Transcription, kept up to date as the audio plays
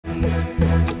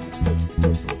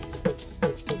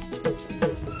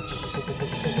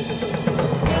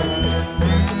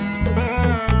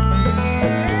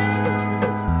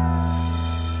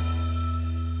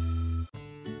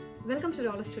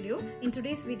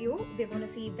this video, we're going to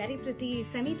see very pretty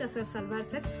semi-Tusser Salwar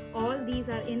sets. All these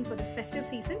are in for this festive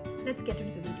season. Let's get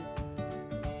into the video.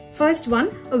 First one,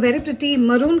 a very pretty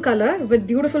maroon color with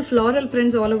beautiful floral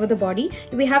prints all over the body.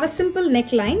 We have a simple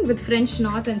neckline with French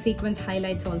knot and sequence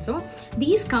highlights also.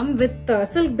 These come with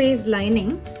silk-based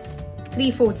lining,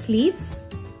 3/4 sleeves.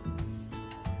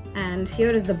 And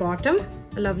here is the bottom,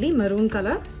 a lovely maroon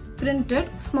color, printed,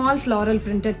 small floral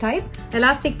printed type,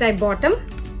 elastic type bottom,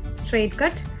 straight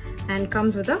cut, and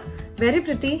comes with a very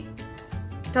pretty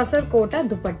Tusser Kota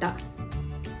dupatta.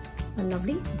 A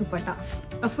lovely dupatta,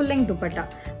 a full-length dupatta.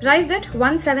 Priced at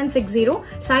 1760.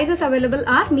 Sizes available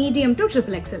are medium to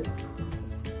XXL.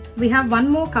 We have one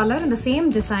more color in the same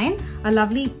design, a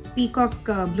lovely peacock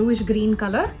bluish green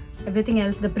color. Everything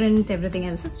else, the print, everything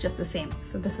else is just the same.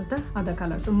 So this is the other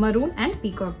color. So maroon and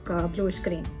peacock bluish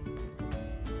green.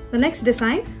 The next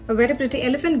design, a very pretty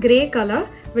elephant grey color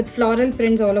with floral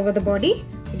prints all over the body.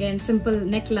 Again, simple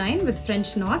neckline with French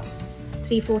knots,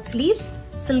 3/4 sleeves,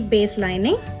 silk base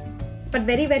lining, but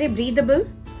very breathable.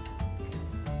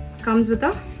 Comes with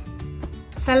a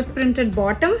self-printed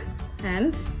bottom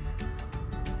and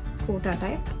kota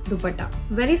type dupatta.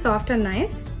 Very soft and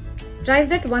nice.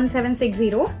 Priced at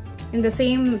 1760. In the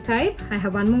same type, I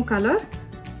have one more color,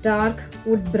 dark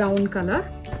wood brown color.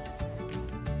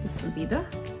 This will be the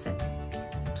set.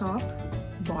 Top,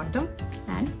 bottom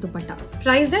and dupatta.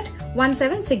 Priced at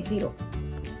 1760.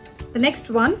 The next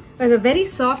one is a very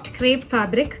soft crepe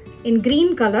fabric in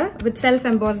green color with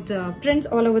self-embossed prints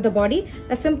all over the body.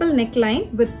 A simple neckline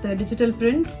with digital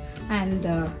prints and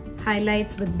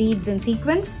highlights with beads and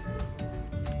sequins.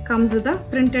 Comes with a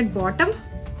printed bottom.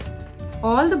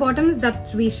 All the bottoms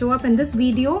that we show up in this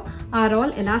video are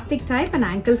all elastic type and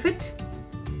ankle fit.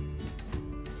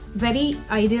 Very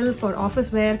ideal for office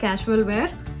wear, casual wear.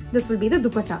 This will be the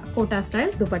dupatta, kota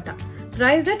style dupatta.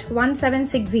 Priced at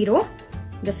 1760.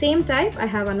 The same type, I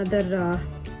have another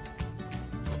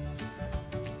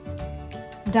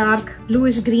dark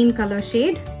bluish green color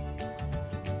shade.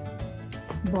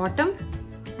 Bottom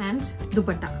and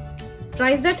dupatta.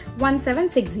 Priced at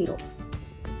 1760.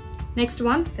 Next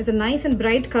one is a nice and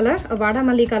bright color, a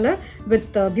Vadamalli color with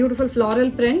beautiful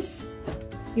floral prints.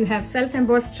 You have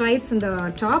self-embossed stripes in the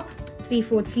top,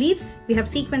 3/4 sleeves. We have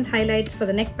sequence highlight for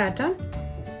the neck pattern.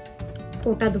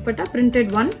 Kota dupatta,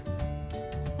 printed one.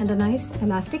 And a nice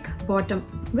elastic bottom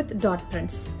with dot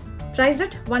prints. Priced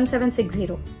at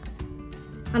 1760.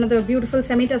 Another beautiful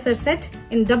semi-Tusser set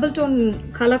in double tone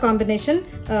color combination.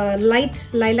 Light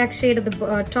lilac shade at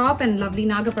the top and lovely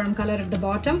Nagapuram color at the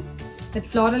bottom with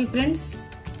floral prints.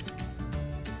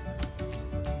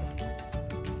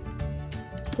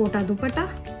 Kota dupatta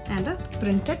and a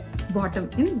printed bottom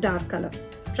in dark color.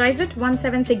 Priced at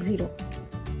 1760.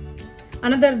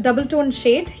 Another double tone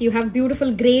shade. You have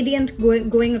beautiful gradient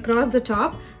going across the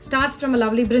top. Starts from a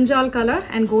lovely brinjal color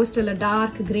and goes till a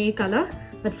dark grey color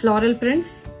with floral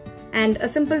prints and a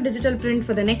simple digital print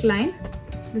for the neckline.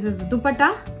 This is the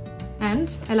dupatta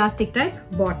and elastic type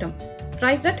bottom.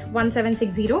 Priced at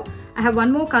 1760. I have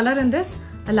one more color in this,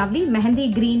 a lovely mehendi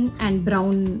green and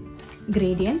brown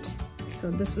gradient. So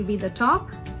this will be the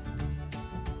top,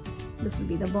 this will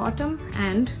be the bottom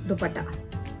and dupatta.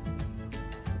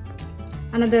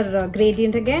 Another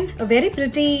gradient again, a very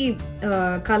pretty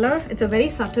color. It's a very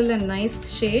subtle and nice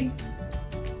shade.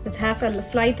 It has a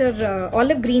slighter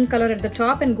olive green color at the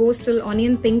top and goes till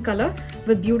onion pink color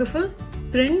with beautiful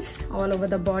prints all over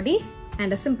the body and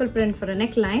a simple print for a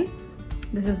neckline.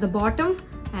 This is the bottom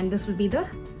and this will be the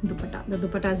dupatta. The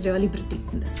dupatta is really pretty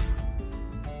in this.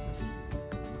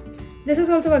 This is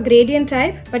also a gradient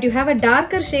type, but you have a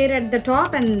darker shade at the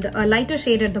top and a lighter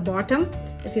shade at the bottom.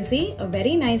 If you see, a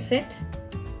very nice set.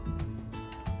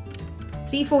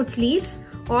 3/4 sleeves.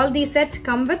 All these sets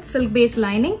come with silk base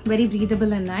lining, very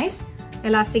breathable and nice.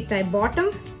 Elastic type bottom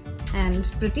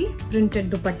and pretty printed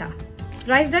dupatta.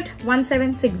 Priced at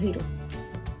 1760.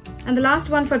 And the last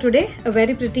one for today, a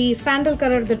very pretty sandal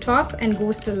color at the top and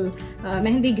goes till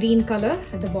mehendi green color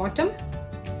at the bottom.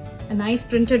 A nice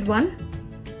printed one.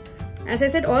 As I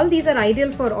said, all these are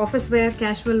ideal for office wear,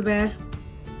 casual wear.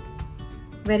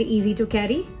 Very easy to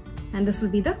carry. And this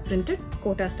will be the printed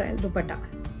kota style dupatta.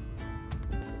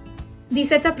 These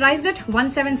sets are priced at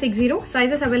 1760.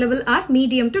 Sizes available are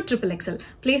medium to XXL.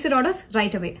 Place your orders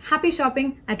right away. Happy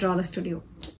shopping at Rawlas Studio.